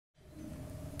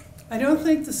I don't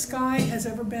think the sky has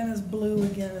ever been as blue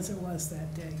again as it was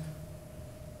that day.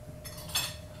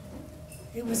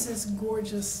 It was this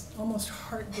gorgeous, almost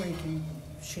heartbreaking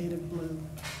shade of blue.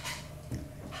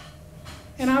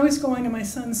 And I was going to my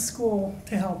son's school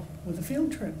to help with a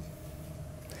field trip.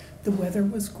 The weather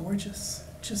was gorgeous,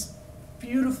 just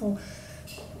beautiful.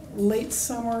 Late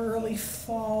summer, early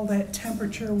fall, that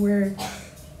temperature where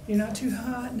you're not too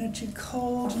hot, not too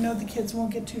cold. You know the kids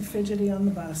won't get too fidgety on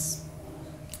the bus.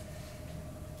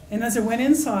 And as I went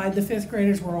inside, the fifth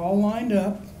graders were all lined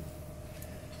up,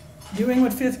 doing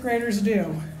what fifth graders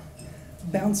do,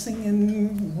 bouncing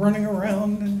and running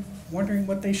around and wondering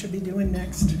what they should be doing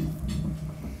next.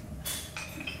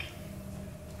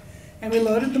 And we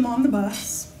loaded them on the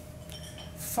bus,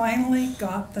 finally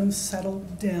got them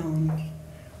settled down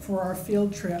for our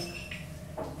field trip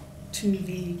to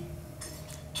the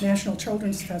National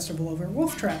Children's Festival over at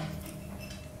Wolf Trap.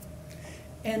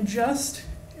 And just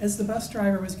as the bus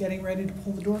driver was getting ready to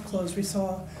pull the door closed, we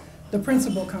saw the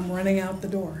principal come running out the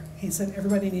door. He said,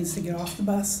 everybody needs to get off the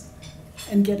bus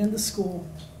and get into school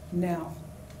now.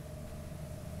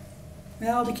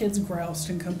 Now the kids groused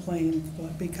and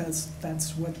complained because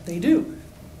that's what they do.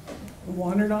 We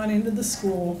wandered on into the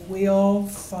school. We all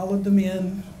followed them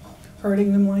in,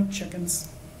 herding them like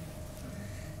chickens.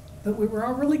 But we were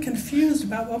all really confused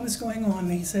about what was going on.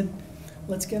 And he said,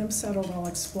 let's get them settled, I'll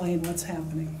explain what's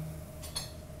happening.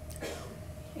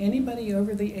 Anybody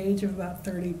over the age of about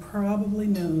 30 probably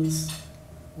knows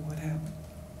what happened.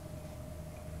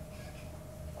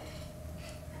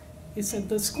 He said,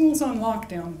 the school's on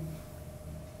lockdown.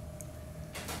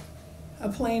 A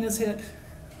plane has hit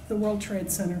the World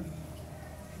Trade Center.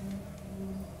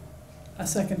 A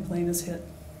second plane has hit.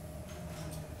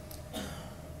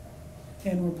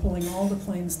 And we're pulling all the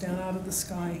planes down out of the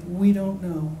sky. We don't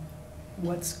know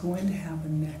what's going to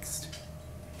happen next.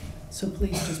 So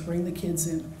please just bring the kids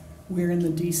in. We're in the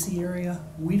DC area.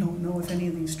 We don't know if any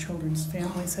of these children's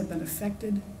families have been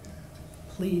affected.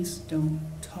 Please don't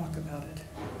talk about it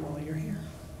while you're here.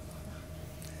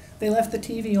 They left the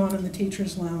TV on in the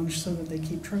teacher's lounge so that they could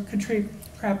keep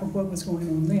track of what was going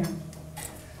on there.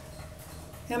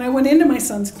 And I went into my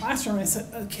son's classroom. I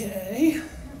said, okay,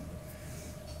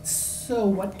 so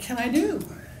what can I do?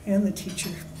 And the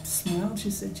teacher smiled.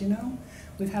 She said, you know,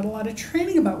 we've had a lot of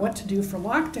training about what to do for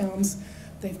lockdowns.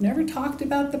 They've never talked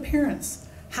about the parents.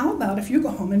 How about if you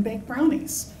go home and bake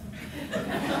brownies?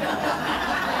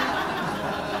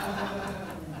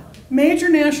 Major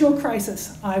national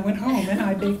crisis. I went home and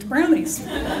I baked brownies.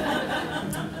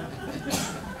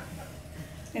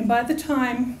 And by the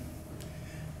time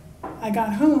I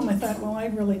got home, I thought, well, I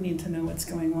really need to know what's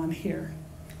going on here.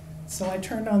 So I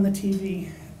turned on the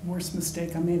TV. Worst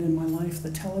mistake I made in my life. The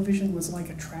television was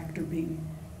like a tractor beam.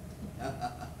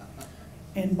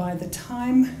 And by the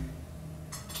time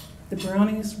the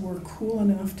brownies were cool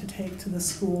enough to take to the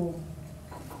school,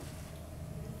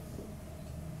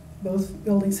 both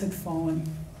buildings had fallen.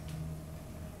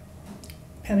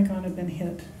 Pentagon had been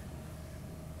hit.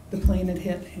 The plane had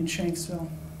hit in Shanksville.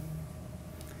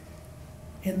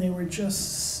 And they were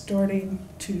just starting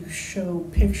to show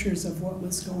pictures of what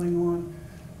was going on.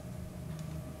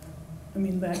 I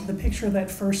mean, the picture of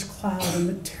that first cloud and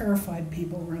the terrified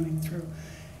people running through.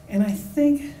 And I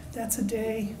think that's a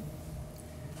day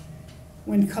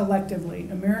when collectively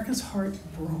America's heart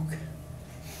broke.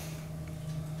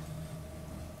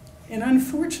 And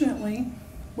unfortunately,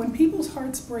 when people's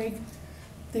hearts break,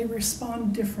 they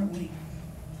respond differently.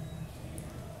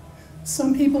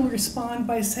 Some people respond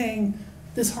by saying,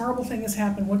 this horrible thing has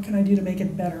happened, what can I do to make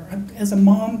it better? As a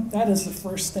mom, that is the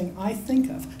first thing I think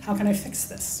of. How can I fix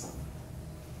this?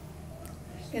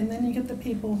 And then you get the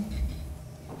people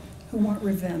who want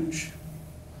revenge.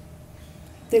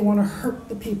 They want to hurt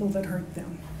the people that hurt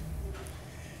them,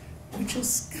 which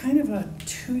is kind of a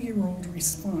 2-year-old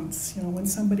response. You know, when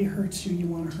somebody hurts you, you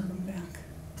want to hurt them back.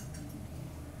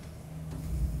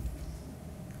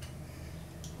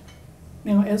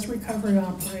 Now, as recovery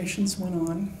operations went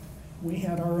on, we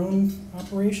had our own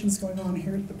operations going on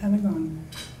here at the Pentagon.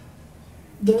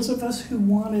 Those of us who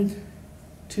wanted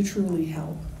to truly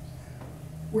help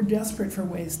were desperate for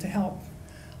ways to help.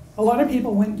 A lot of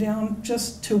people went down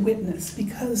just to witness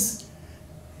because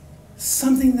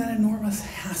something that enormous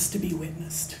has to be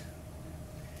witnessed.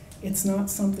 It's not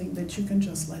something that you can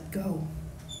just let go.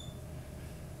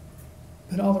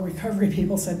 But all the recovery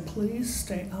people said, please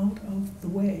stay out of the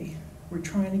way. We're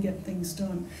trying to get things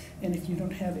done. And if you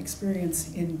don't have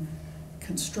experience in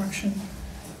construction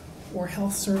or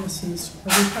health services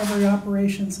or recovery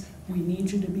operations, we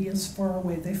need you to be as far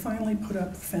away. They finally put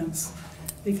up a fence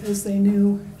because they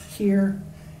knew here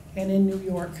and in New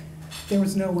York There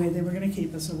was no way they were going to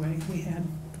keep us away.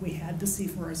 We had to see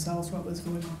for ourselves what was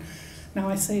going on. Now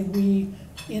I say we,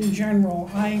 in general,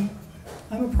 I'm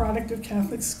a product of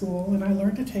Catholic school, and I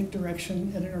learned to take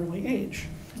direction at an early age.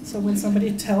 So when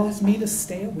somebody tells me to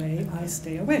stay away, I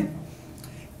stay away.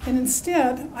 And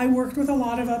instead, I worked with a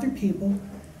lot of other people,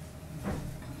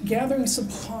 gathering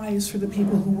supplies for the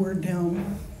people who were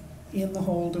down in the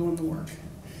hole doing the work,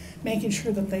 making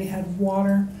sure that they had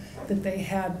water, that they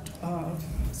had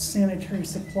sanitary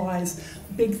supplies.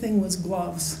 Big thing was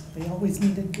gloves. They always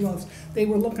needed gloves. They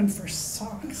were looking for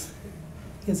socks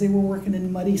because they were working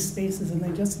in muddy spaces and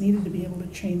they just needed to be able to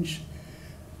change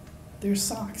their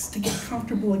socks to get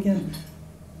comfortable again.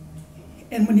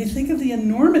 And when you think of the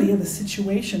enormity of the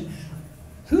situation,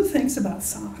 who thinks about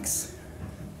socks?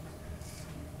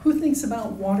 Who thinks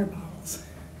about water bottles?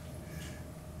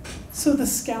 So the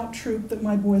scout troop that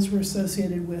my boys were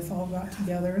associated with all got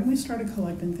together and we started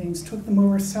collecting things, took them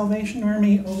over. Salvation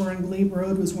Army over on Glebe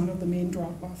Road was one of the main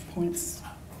drop-off points,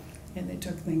 and they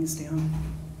took things down.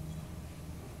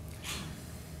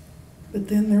 But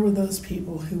then there were those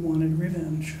people who wanted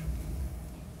revenge.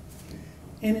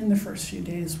 And in the first few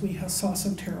days, we saw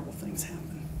some terrible things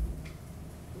happen.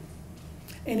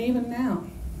 And even now,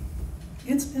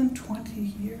 it's been 20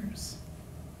 years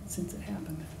since it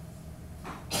happened.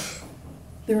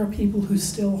 There are people who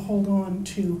still hold on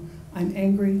to, I'm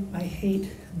angry, I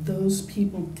hate, those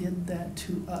people did that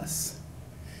to us.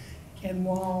 And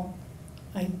while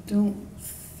I don't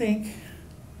think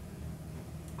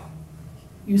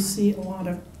you see a lot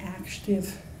of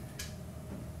active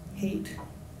hate,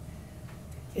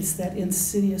 it's that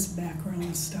insidious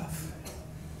background stuff.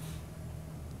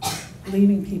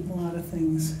 Leaving people out of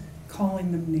things,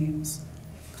 calling them names,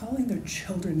 calling their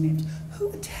children names. Who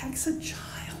attacks a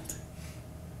child?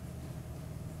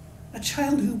 A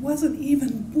child who wasn't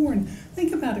even born.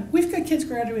 Think about it. We've got kids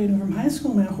graduating from high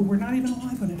school now who were not even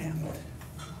alive when it happened.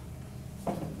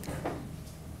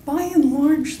 By and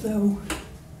large, though,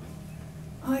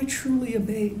 I truly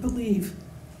believe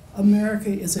America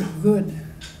is a good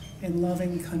and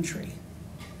loving country.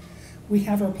 We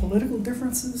have our political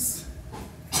differences,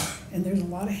 and there's a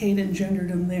lot of hate engendered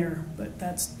in there, but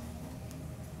that's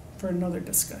for another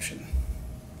discussion.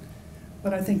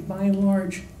 But I think by and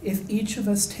large, if each of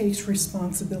us takes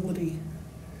responsibility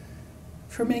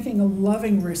for making a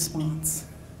loving response,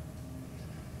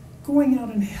 going out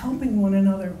and helping one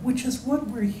another, which is what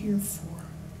we're here for,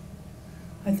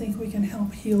 I think we can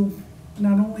help heal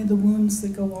not only the wounds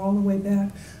that go all the way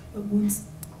back, but wounds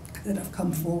that have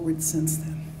come forward since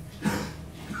then.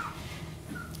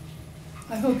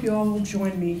 I hope you all will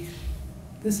join me.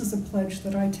 This is a pledge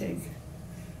that I take.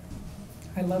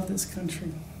 I love this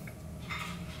country.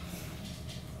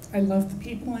 I love the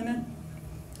people in it.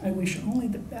 I wish only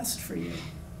the best for you.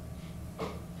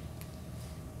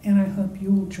 And I hope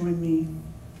you will join me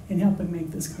in helping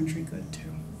make this country good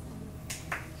too.